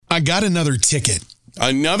got another ticket.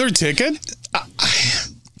 Another ticket?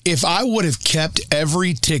 If I would have kept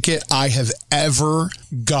every ticket I have ever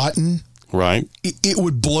gotten, right, it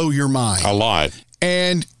would blow your mind. A lot.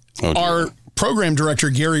 And our program director,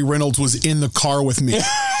 Gary Reynolds, was in the car with me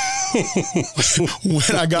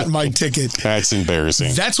when I got my ticket. That's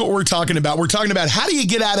embarrassing. That's what we're talking about. We're talking about how do you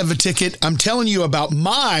get out of a ticket. I'm telling you about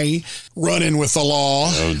my run-in with the law.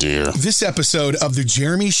 Oh, dear. This episode of the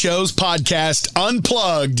Jeremy Shows podcast,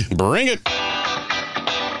 Unplugged. Bring it.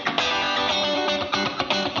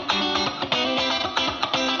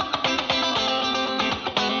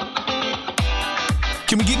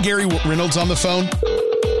 Can we get Gary Reynolds on the phone?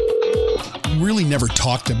 We really never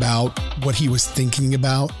talked about what he was thinking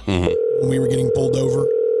about when we were getting pulled over.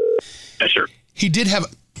 Yeah, sure. He did have...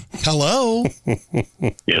 Hello?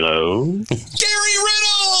 Hello? Gary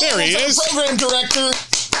Reynolds! There he is. Program director.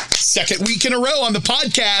 Second week in a row on the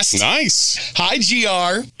podcast. Nice. Hi,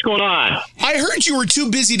 GR. What's going on? I heard you were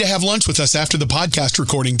too busy to have lunch with us after the podcast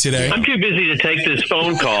recording today. I'm too busy to take this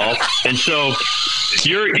phone call, and so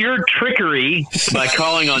your trickery by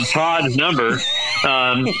calling on Todd's number,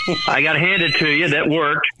 I got to hand it to you. That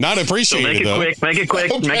worked. Not So appreciated, make it though. quick, make it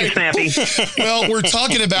quick, Okay. make it snappy. Well, we're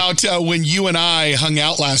talking about when you and I hung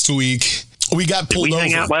out last week. We got Did pulled we over.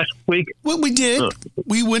 hang out last week? Well, we did.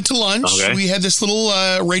 We went to lunch. Okay. We had this little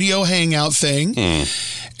radio hangout thing.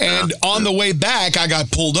 And on the way back, I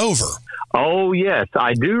got pulled over. Oh, yes,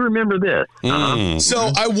 I do remember this.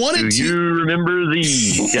 So I wanted Do to... you remember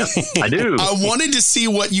these? Yep, I do. I wanted to see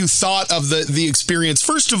what you thought of the experience.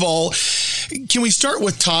 First of all, can we start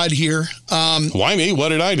with Todd here? Why me? What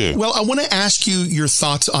did I do? Well, I want to ask you your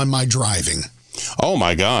thoughts on my driving. Oh,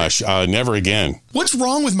 my gosh. Never again. What's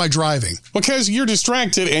wrong with my driving? Because you're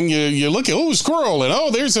distracted and you look at, squirrel,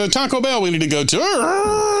 and there's a Taco Bell we need to go to.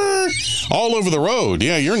 All over the road.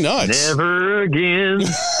 Yeah, you're nuts. Never again.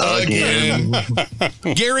 Again.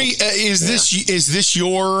 Gary, is this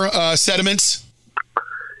your sentiments?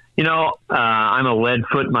 You know, I'm a lead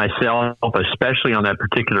foot myself, especially on that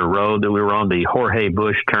particular road that we were on, the Jorge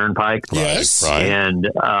Bush Turnpike. Yes. Right. And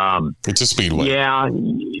It's a speedway. yeah,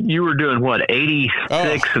 you were doing what,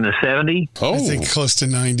 86 and a 70? Oh. I think close to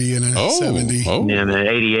 90 and a 70. Oh. And an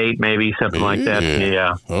 88 maybe, something like that.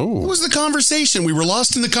 Yeah. What Oh. was the conversation? We were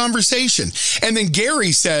lost in the conversation. And then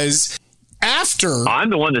Gary says, after... I'm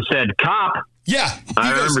the one that said, cop. Yeah.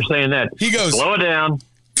 I remember saying that. He goes, slow it down.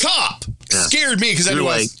 cop. Yeah. Scared me because I Too knew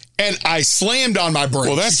I late. was... And I slammed on my brakes.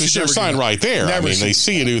 Well, that's the You sure never do sign that. right there. Never They should.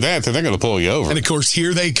 see you do that, then they're going to pull you over. And of course,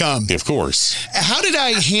 here they come. Of course. How did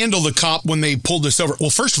I handle the cop when they pulled us over?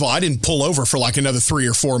 Well, first of all, I didn't pull over for like another 3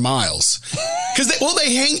 or 4 miles because it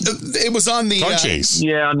was on the Car chase.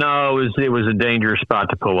 Yeah, no, it was a dangerous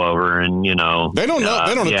spot to pull over, and you know They don't know.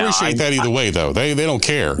 They don't appreciate that either way, though. They don't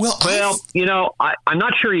care. Well, you know, I'm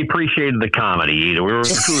not sure he appreciated the comedy either.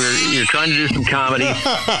 You're trying to do some comedy.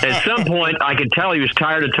 At some point, I could tell he was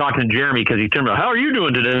tired of talking to Jeremy because he turned around, "How are you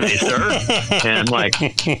doing today, sir?" And I'm like,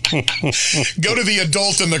 go to the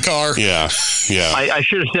adult in the car. Yeah. I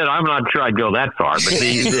should have said, I'm not sure I'd go that far, but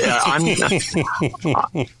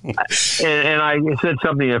and I said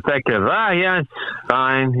something effective. Yeah, it's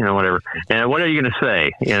fine, you know, whatever. And what are you going to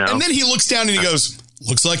say? You know. And then he looks down and he goes,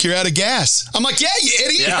 "Looks like you're out of gas." I'm like, "Yeah, you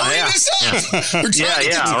idiot! Yeah, Hurry yeah, this up." We're trying to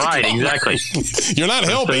get to the right, car. exactly. You're not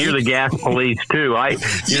helping. So you're the gas police too.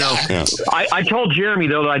 I told Jeremy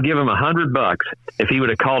though that I'd give him $100 if he would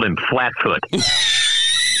have called him Flatfoot.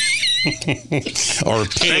 Or Thanks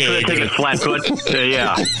for the pig. ticket, Flatfoot.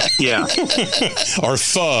 Yeah. Or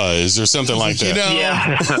fuzz or something like that. You know,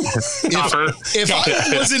 Yeah. Copper. if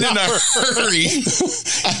I wasn't in a hurry,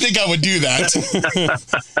 I think I would do that.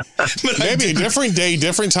 But I Maybe a didn't. different day,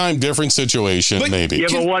 different time, different situation. But- maybe. Yeah,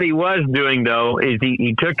 but what he was doing though is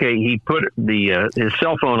he put his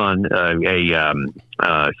cell phone on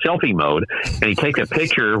selfie mode, and he takes a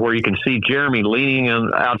picture where you can see Jeremy leaning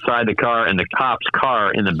outside the car and the cop's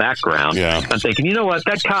car in the background. Yeah. I'm thinking, you know what?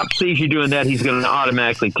 That cop sees you doing that, he's going to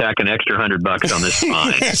automatically tack an extra $100 on this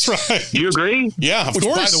fine. That's right. Do you agree? Yeah, of Which,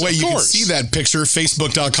 course. by the way, of you can course. see that picture,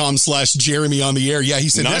 Facebook.com/Jeremy on the air. Yeah, he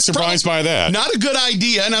said, Not that's surprised by that. Not a good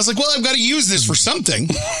idea. And I was like, well, I've got to use this for something.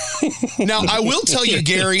 Now, I will tell you,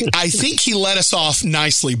 Gary, I think he let us off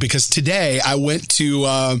nicely because today I went to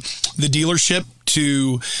the dealership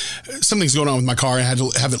something's going on with my car. I had to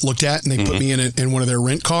have it looked at, and they put me in one of their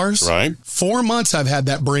rent cars. Right. 4 months I've had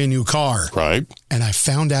that brand new car. Right. and I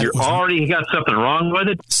found out You already got something wrong with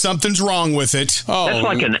it? something's wrong with it. Oh, That's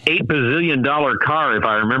like an $8 bazillion car, if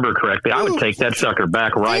I remember correctly. I would take that sucker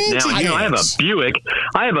back right now. You know, I have a Buick.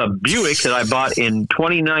 That I bought in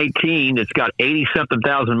 2019. It's got 80-something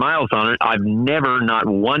thousand miles on it. I've never, not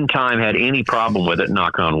one time, had any problem with it.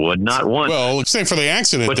 Knock on wood, not one. well, except for the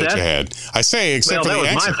accident What's that that? you had. I say, except Well, for that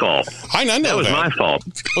the was my accident. fault. I know That was my fault.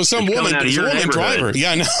 Well, some It's woman, coming out of there's a your woman neighborhood. driver.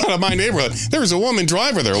 Yeah, not out of my neighborhood. There was a woman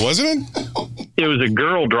driver there, wasn't it? It was a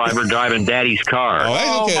girl driver driving Daddy's car.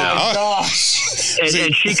 Oh, okay. gosh.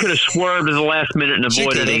 And she could have swerved at the last minute and She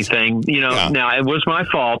avoided could've. anything. You know, Yeah. now it was my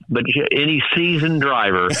fault, but any seasoned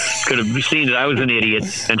driver could have seen that I was an idiot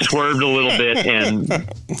and swerved a little bit, and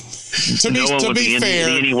no one would be fair,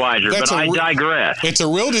 any wiser. that's But a I re- digress. It's a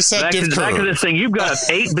real deceptive Back to curve. this thing. You've got an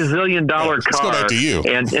 $8 bazillion car, let's go back to you.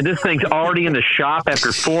 and this thing's already in the shop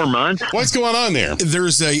after 4 months. What's going on there?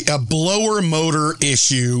 There's a blower motor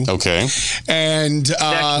issue, Okay. and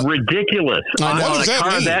That's ridiculous. I know. On What a does that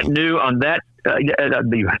car mean? that new, on that,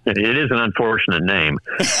 it is an unfortunate name,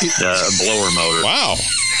 blower motor. Wow.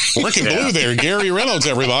 Working blue there. Gary Reynolds,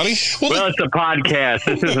 everybody. Well, it's a podcast.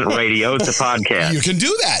 This isn't radio. It's a podcast. you can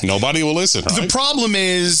do that. Nobody will listen. The Right? problem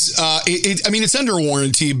is, it's under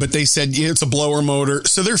warranty, but they said it's a blower motor,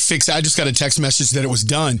 so they're fixed. I just got a text message that it was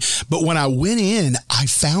done. But when I went in, I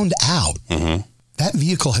found out that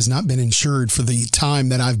vehicle has not been insured for the time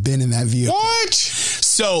that I've been in that vehicle. What?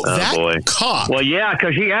 So Oh, that boy. cop, Well, yeah,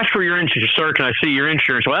 because he asked for your insurance. Sir, can I see your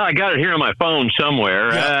insurance? Well, I got it here on my phone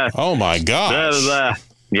somewhere. Yeah. Oh, my gosh.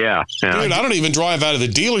 Yeah. Dude, I don't even drive out of the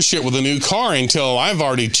dealership with a new car until I've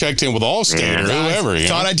already checked in with Allstate or Yeah. whoever. You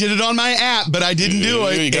thought know? I did it on my app, but I didn't do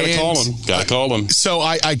it. You got to And call him. Got to call him. So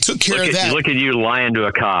I took care of that. Look at you lying to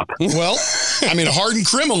a cop. Well, I'm a hardened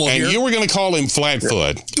criminal And here. you were going to call him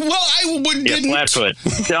Flatfoot. Well, I Yeah, didn't. Flatfoot.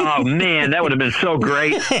 Oh, man, that would have been so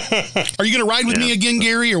great. Are you going to ride with me again,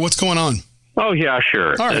 Gary, or what's going on? Oh, yeah,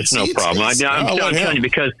 sure. All right, That's no see, problem. it's- I'm I'll let him. telling you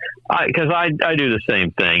because I do the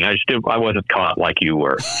same thing. I wasn't caught like you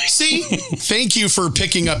were. See, thank you for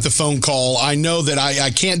picking up the phone call. I know that I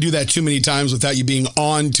can't do that too many times without you being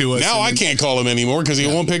on to us. Now And I then- can't call him anymore because he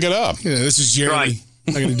won't pick it up. Yeah, this is Jeremy. Right.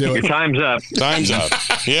 I'm going to do Your it. time's up. Time's up.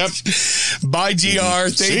 Yep. Bye, GR.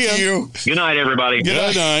 See ya. Thank you. Good night, everybody.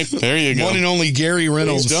 Good night. There you go. One and only Gary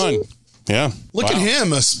Reynolds. He's done. Yeah. Look Wow. at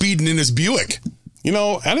him speeding in his Buick. You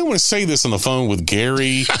know, I didn't want to say this on the phone with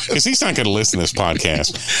Gary because he's not going to listen to this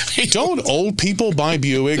podcast. Don't old people buy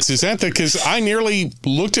Buicks? Is that because I nearly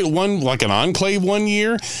looked at one, like an Enclave one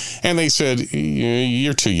year, and they said,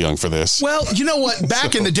 you're too young for this. Well, you know what?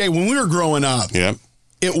 Back in the day when we were growing up, Yep.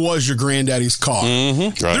 it was your granddaddy's car.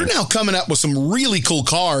 Right. They're now coming up with some really cool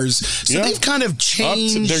cars. So Yeah. they've kind of Upped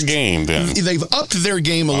changed their game then. They've upped their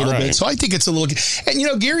game a little right. bit. So I think it's a little.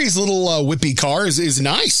 And, Gary's little whippy car is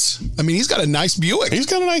nice. I mean, he's got a nice Buick. He's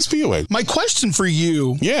got a nice Buick. My question for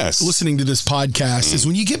you, Yes. listening to this podcast, is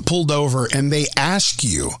when you get pulled over and they ask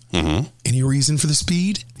you any reason for the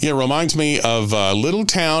speed? Yeah, it reminds me of Little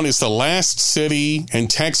Town. It's the last city in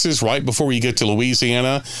Texas right before you get to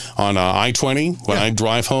Louisiana on I-20 when I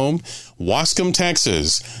drive home. Wascom,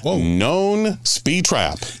 Texas. Whoa. Known speed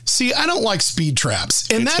trap. See, I don't like speed traps,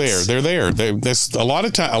 and It's that's there. They're there. There's a lot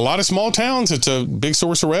of small towns. It's a big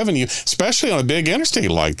source of revenue, especially on a big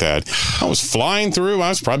interstate like that. I was flying through. I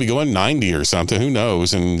was probably going 90 or something. Who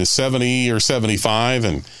knows? And the 70 or 75,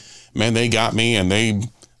 and man, they got me, and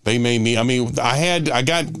they made me. I mean, I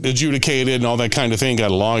got adjudicated and all that kind of thing. Got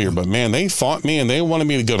a lawyer, but man, they fought me and they wanted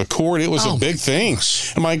me to go to court. It was a big thing.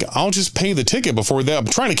 I'm like, I'll just pay the ticket before that. I'm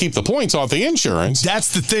trying to keep the points off the insurance.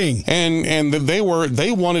 that's the thing. And they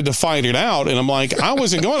wanted to fight it out, and I'm like, I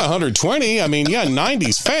wasn't going 120. I mean, yeah,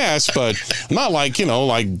 90's fast, but not like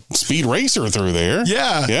like Speed Racer through there.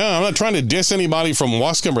 Yeah. I'm not trying to diss anybody from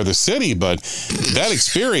Wascom or the city, but that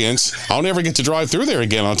experience, I'll never get to drive through there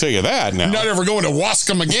again. I'll tell you that now. Not ever going to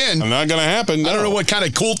Wascom again. Not going to happen. I don't know what kind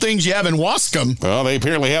of cool things you have in Wascom. Well, they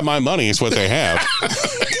apparently have my money. Is what they have.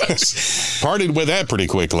 Parted with that pretty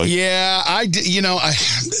quickly. Yeah,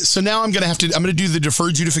 so now I'm going to do the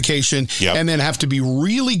deferred adjudication Yep. and then have to be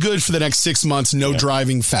really good for the next 6 months, no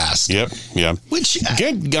driving fast. Yep. Which,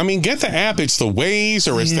 Get the app. It's the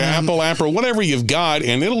Waze or it's the Apple app or whatever you've got,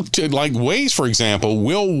 and it'll like Waze, for example,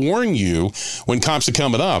 will warn you when cops are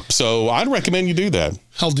coming up. So I'd recommend you do that.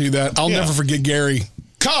 I'll do that. I'll never forget Gary.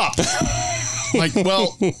 Cop! Like,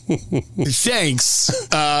 well, thanks.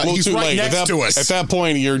 He's too right late. next to us. At that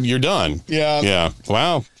point, you're done. Yeah.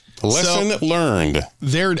 Wow. Lesson learned.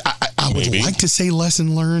 I would like to say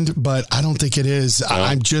lesson learned, but I don't think it is.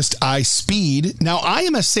 I speed. Now, I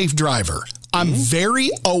am a safe driver. I'm very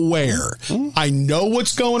aware. I know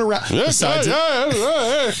what's going around. Besides,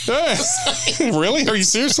 Really? Are you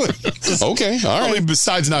seriously? Okay, all right.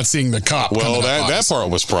 Besides not seeing the cop. Well, that part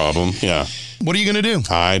was problem. Yeah. What are you going to do?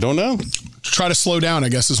 I don't know. Try to slow down, I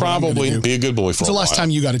guess, is Probably what be a good boy for When's the last time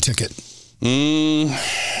you got a ticket?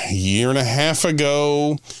 Year and a half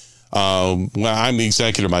ago. Well, I'm the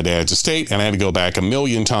executor of my dad's estate, and I had to go back a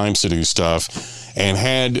million times to do stuff, and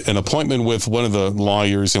had an appointment with one of the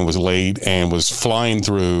lawyers and was late and was flying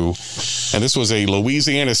through. And this was a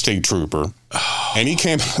Louisiana state trooper, and he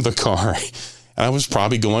came out of the car. And I was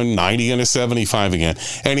probably going 90 and a 75 again.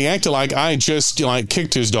 And he acted like I just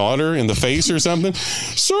kicked his daughter in the face or something.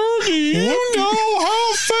 Sir, do you know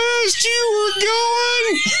how fast you were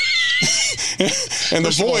going? And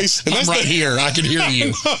the voice. And I'm right here. I can hear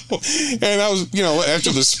you. And I was,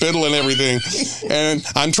 after the spittle and everything. And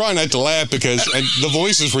I'm trying not to laugh because the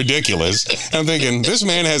voice is ridiculous. And I'm thinking, this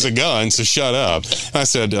man has a gun, so shut up. And I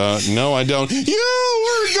said, no, I don't. You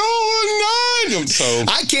were going 90. So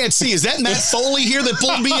I can't see. Is that Matt Foley here that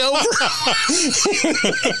pulled me over?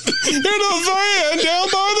 in a van down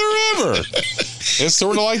by the river. It's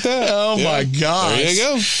sort of like that. Oh, my gosh. There you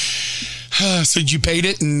go. So you paid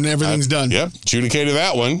it and everything's done. Yep, adjudicated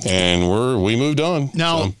that one, and we moved on.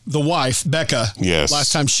 Now, the wife, Becca, yes,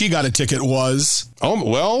 last time she got a ticket was... Oh,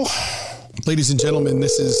 well... Ladies and gentlemen,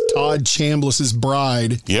 this is Todd Chambliss's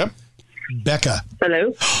bride. Yep. Becca.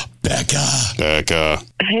 Hello. Becca.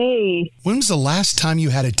 Hey. When was the last time you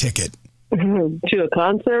had a ticket? To a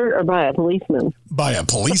concert or by a policeman? By a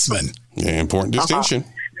policeman. Yeah, important distinction.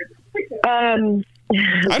 I don't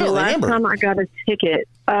remember. Last time I got a ticket.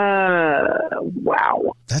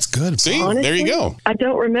 Wow. That's good. See, Honestly, there you go. I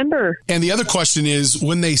don't remember. And the other question is,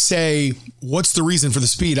 when they say, what's the reason for the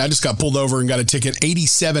speed? I just got pulled over and got a ticket,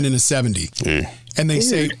 87 and a 70. Yeah. And they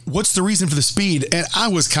say, what's the reason for the speed? And I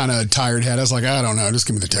was kind of tired head. I was like, I don't know. Just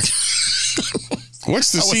give me the ticket.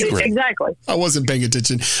 What's the secret? Exactly. I wasn't paying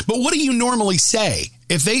attention. But what do you normally say?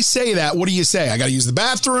 If they say that, what do you say? I got to use the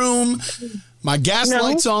bathroom. My gas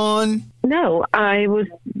light's on. No, I was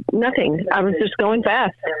nothing. I was just going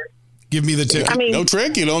fast. Give me the ticket. I mean, no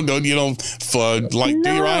trick. You don't do your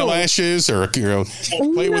eyelashes or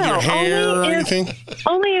play with your hair or anything.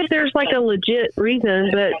 Only if there's like a legit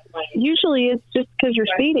reason, but usually it's just because you're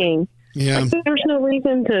speeding. Yeah. Like, there's no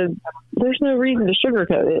reason to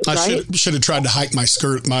sugarcoat it. I right? should have tried to hike my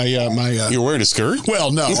skirt. You're wearing a skirt?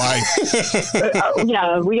 Well, no.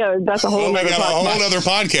 Yeah, we got. That's a whole. We got a whole other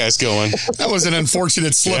podcast going. That was an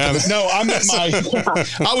unfortunate slip. Yeah. No, I meant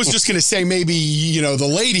I was just going to say maybe the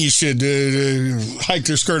ladies should hike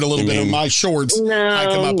their skirt a little bit. My shorts hike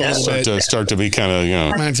them up a little bit. Start to be kind of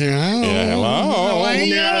Yeah. Hello.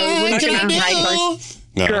 No, we're not going to hike our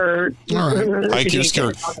skirt. All right. Hike your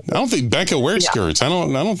skirt. I don't think Becca wears skirts. I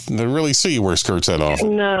don't really see you wear skirts that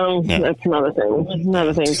often. No, that's not a thing. Not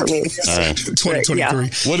a thing for me. All right. 2023.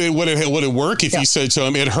 Yeah. Would it work if you said to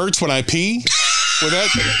him, "It hurts when I pee"? Would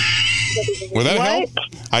that help?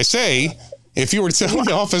 I say, if you were telling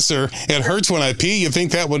the officer it hurts when I pee, you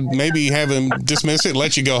think that would maybe have him dismiss it and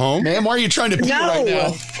let you go home? Ma'am, why are you trying to pee right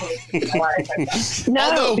now? No.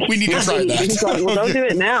 Although we need to try that. He's like, well, don't do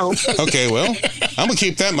it now. Okay, well, I'm going to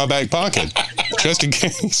keep that in my back pocket just in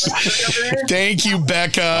case. Thank you,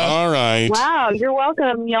 Becca. All right. Wow, you're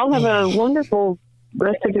welcome. Y'all have a wonderful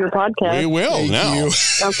rest of your podcast. We will Thank now. you.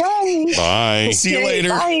 Okay. Bye. See you later.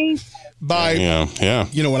 Bye. Bye. Yeah.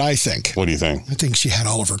 You know what I think? What do you think? I think she had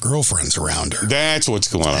all of her girlfriends around her. That's what's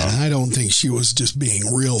going on. And I don't think she was just being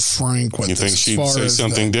real frank with You us think as she'd far say as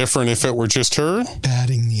something different if it were just her?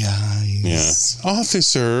 batting the eyes. Yeah.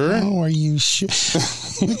 Officer. Oh, are you sure?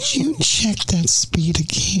 Would you check that speed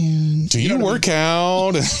again? Do you work out?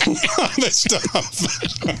 All that stuff.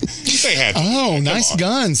 They had. Oh, nice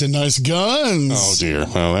guns and nice guns. Oh, dear.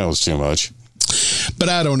 Well, that was too much. But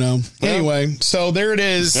I don't know. Well, anyway, so there it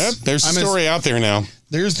is. Yep, there's a story out there now.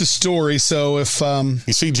 There's the story. So if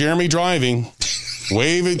you see Jeremy driving,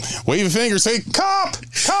 wave a finger, say, "Cop!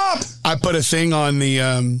 Cop!" I put a thing on the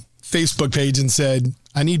Facebook page and said,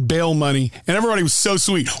 I need bail money. And everybody was so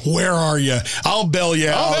sweet. Where are you? I'll bail you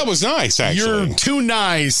out. Oh, that was nice, actually. You're too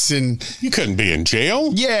nice. And you couldn't be in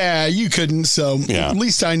jail. Yeah, you couldn't. So at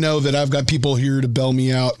least I know that I've got people here to bail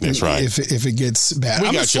me out. That's right. If it gets bad.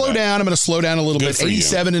 I'm going to slow down. I'm going to slow down a little bit.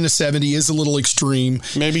 87 and a 70 is a little extreme.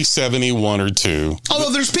 Maybe 71 or 2.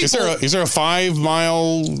 Although there's people. Is there a 5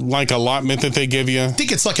 mile allotment that they give you? I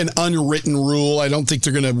think it's like an unwritten rule. I don't think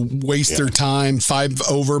they're going to waste their time 5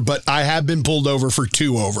 over, but I have been pulled over for 2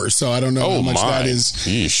 over, so I don't know how much that is.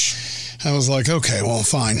 Yeesh. I was like, okay, well,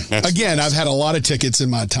 fine. Again, I've had a lot of tickets in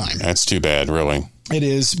my time. That's too bad, really. It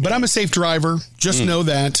is, but I'm a safe driver. Just know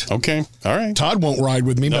that. Okay. All right. Todd won't ride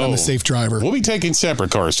with me, but I'm a safe driver. We'll be taking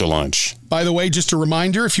separate cars to lunch. By the way, just a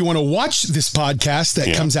reminder, if you want to watch this podcast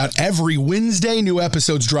that comes out every Wednesday, new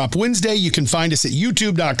episodes drop Wednesday. You can find us at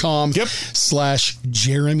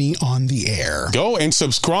youtube.com/Jeremy on the air. Go and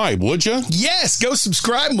subscribe, would you? Yes, go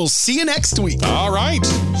subscribe and we'll see you next week. All right.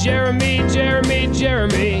 Jeremy. Jeremy.